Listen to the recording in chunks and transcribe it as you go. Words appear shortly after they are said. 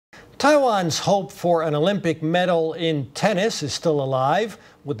Taiwan's hope for an Olympic medal in tennis is still alive,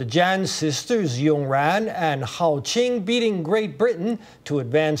 with the Chan sisters Yung-jan and Hao-jing beating Great Britain to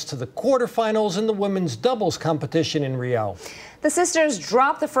advance to the quarterfinals in the women's doubles competition in Rio. The sisters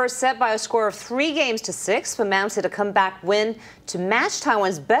dropped the first set by a score of 3-6, but mounted a comeback win to match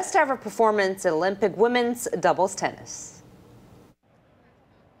Taiwan's best ever performance in Olympic women's doubles tennis.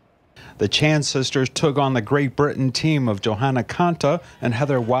 The Chan sisters took on the Great Britain team of Johanna, Konta and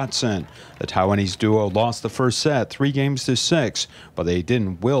Heather Watson. The Taiwanese duo lost the first set 3-6, but they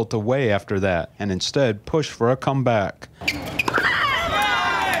didn't wilt away after that and instead pushed for a comeback.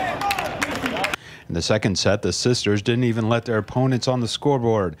 In the second set, the sisters didn't even let their opponents on the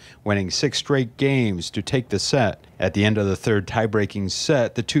scoreboard, winning 6 straight games to take the set. At the end of the third tie-breaking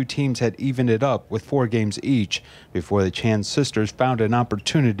set, the two teams had evened it up with 4 games each before the Chan sisters found an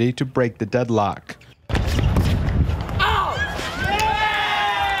opportunity to break the deadlock.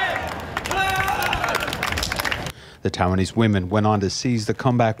 The Taiwanese women went on to seize the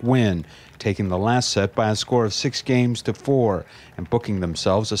comeback win, taking the last set by a score of 6-4 and booking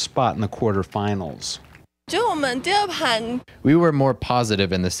themselves a spot in the quarterfinals. We were more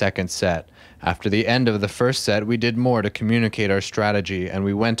positive in the second set. After the end of the first set, we did more to communicate our strategy, and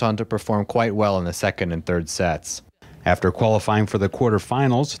we went on to perform quite well in the second and third sets. After qualifying for the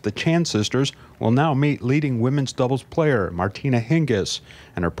quarterfinals, the Chan sisters will now meet leading women's doubles player Martina Hingis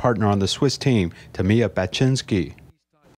and her partner on the Swiss team, Timea Bacsinszky.